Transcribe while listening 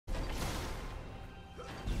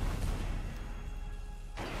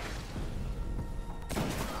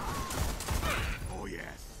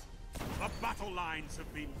lines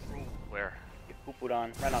have been drawn. Where? Get poo-pooed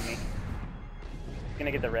on. Right on me. He's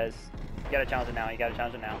gonna get the res. You gotta challenge it now. You gotta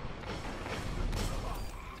challenge it now.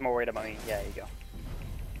 He's more worried about me. Yeah, there you go.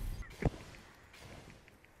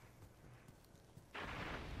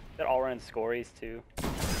 They're all running scories too.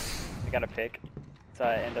 I gotta pick. It's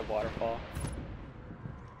end of waterfall.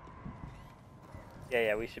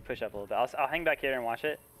 Yeah, we should push up a little bit. I'll hang back here and watch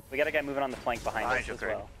it. We got a guy moving on the flank behind us as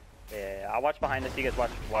well. Yeah, I'll watch behind us. You guys watch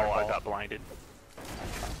waterfall. Oh, I got blinded.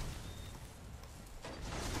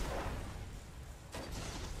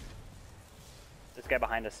 This guy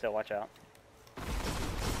behind us still. Watch out.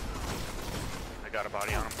 I got a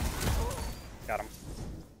body on him. Got him.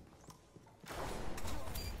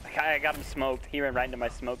 I got him smoked. He ran right into my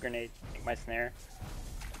smoke grenade. My snare.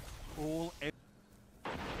 All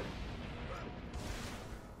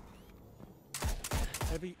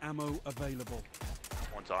heavy ammo available.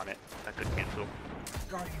 One's on it. I couldn't get to him.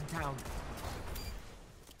 Guardian down.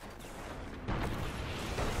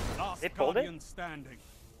 Last They pulled Guardian it? standing.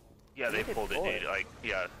 Yeah, they pulled it, dude. Like,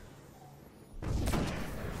 yeah.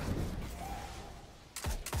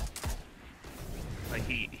 Like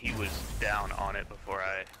he was down on it before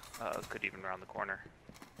I could even round the corner.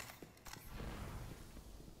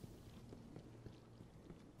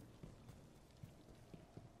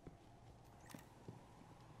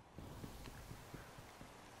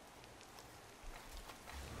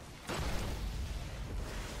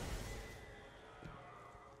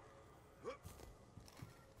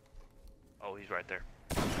 Oh, he's right there.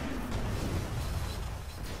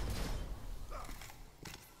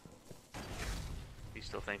 He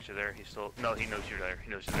still thinks you're there. No, he knows you're there. He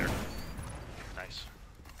knows you're there. Nice.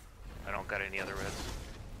 I don't got any other reds.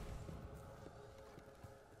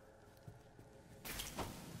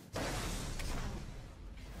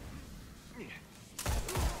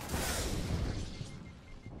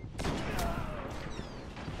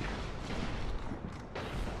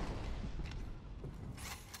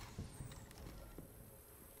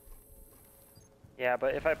 Yeah,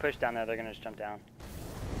 but if I push down there, they're gonna just jump down.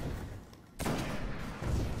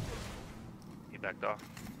 He backed off.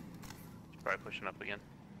 He's probably pushing up again.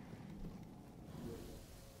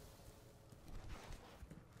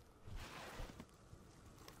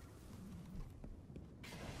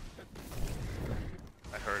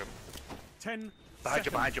 I heard him. 10 Behind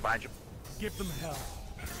you, behind you, behind you. Give them hell.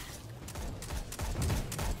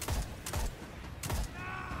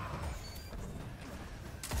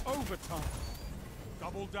 Overtime.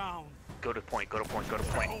 Double down. Go to point, go to point, go to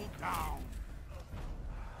point. Double down.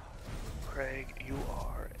 Craig, you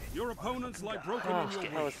are a Your opponents lie broken Oh, in your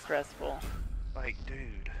that way. was stressful. like,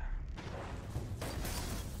 dude.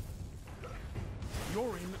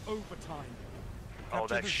 You're in overtime. Oh,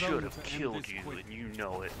 Capture that the should zone have to end killed this you, quick. and you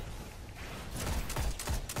know it.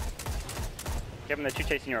 Kevin, the two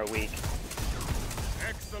chasing you are weak.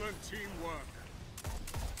 Excellent teamwork.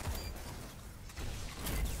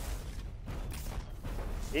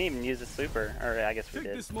 Didn't even use a super, or I guess we Take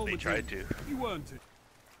did. this moment. They tried in. to. You earned it.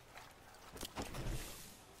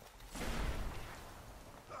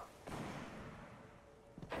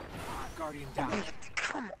 Guardian down.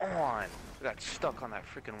 Come on! I got stuck on that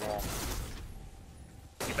freaking wall.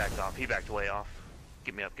 He backed off. He backed way off.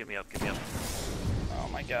 Get me up, get me up, get me up. Oh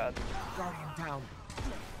my god. Guardian down.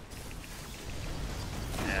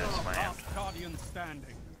 Yeah, that's my amp. Last Guardian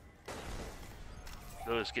standing.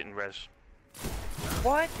 Those getting res.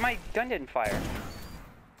 What? My gun didn't fire.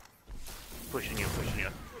 Pushing you, pushing you.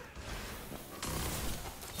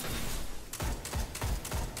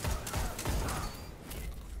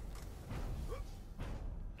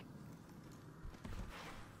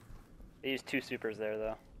 They used two supers there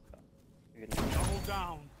though. Double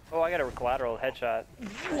down. Oh, I got a collateral headshot.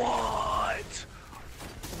 What?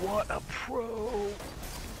 What a pro!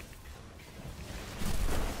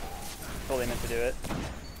 Totally meant to do it.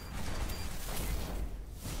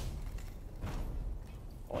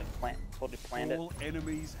 Totally planned it. All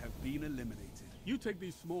enemies have been eliminated. You take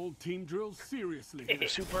these small team drills seriously.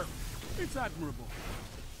 Super. It's admirable.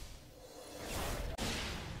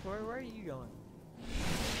 Where are you going?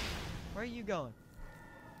 Where are you going?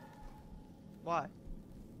 Why?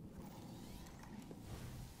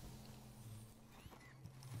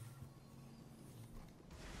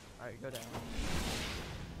 Alright, go down.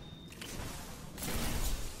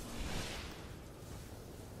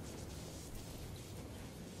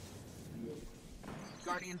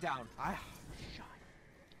 Guardian down.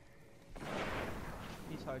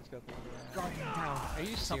 He's hard scoping. Guardian down. Are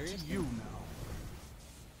you It's up serious? to you now.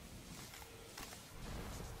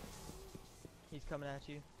 He's coming at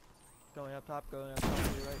you. Going up top, to your right,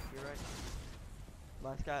 to your right.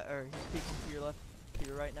 Last guy, or he's peeking to your left, to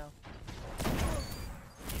your right now.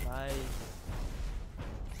 Nice.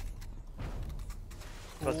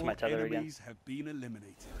 Close to my tether again. Enemies have been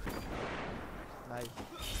eliminated. Nice.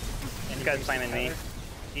 This guy's slamming me.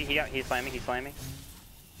 He's slamming, he's slamming.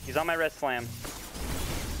 He's on my res slam.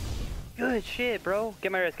 Good shit, bro.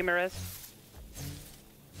 Get my res, get my res.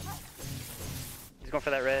 He's going for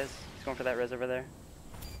that res. He's going for that res over there.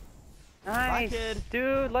 Nice, kid.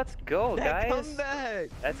 dude. Let's go, That guys. comeback.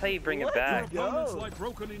 That's how you bring it Let's back. go. Opponents lie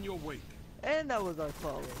broken in your wake. And that was our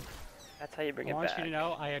follow. That's how you bring I it want back. you to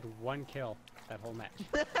know I had 1 kill that whole match.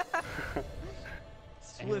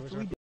 And it was Swiftly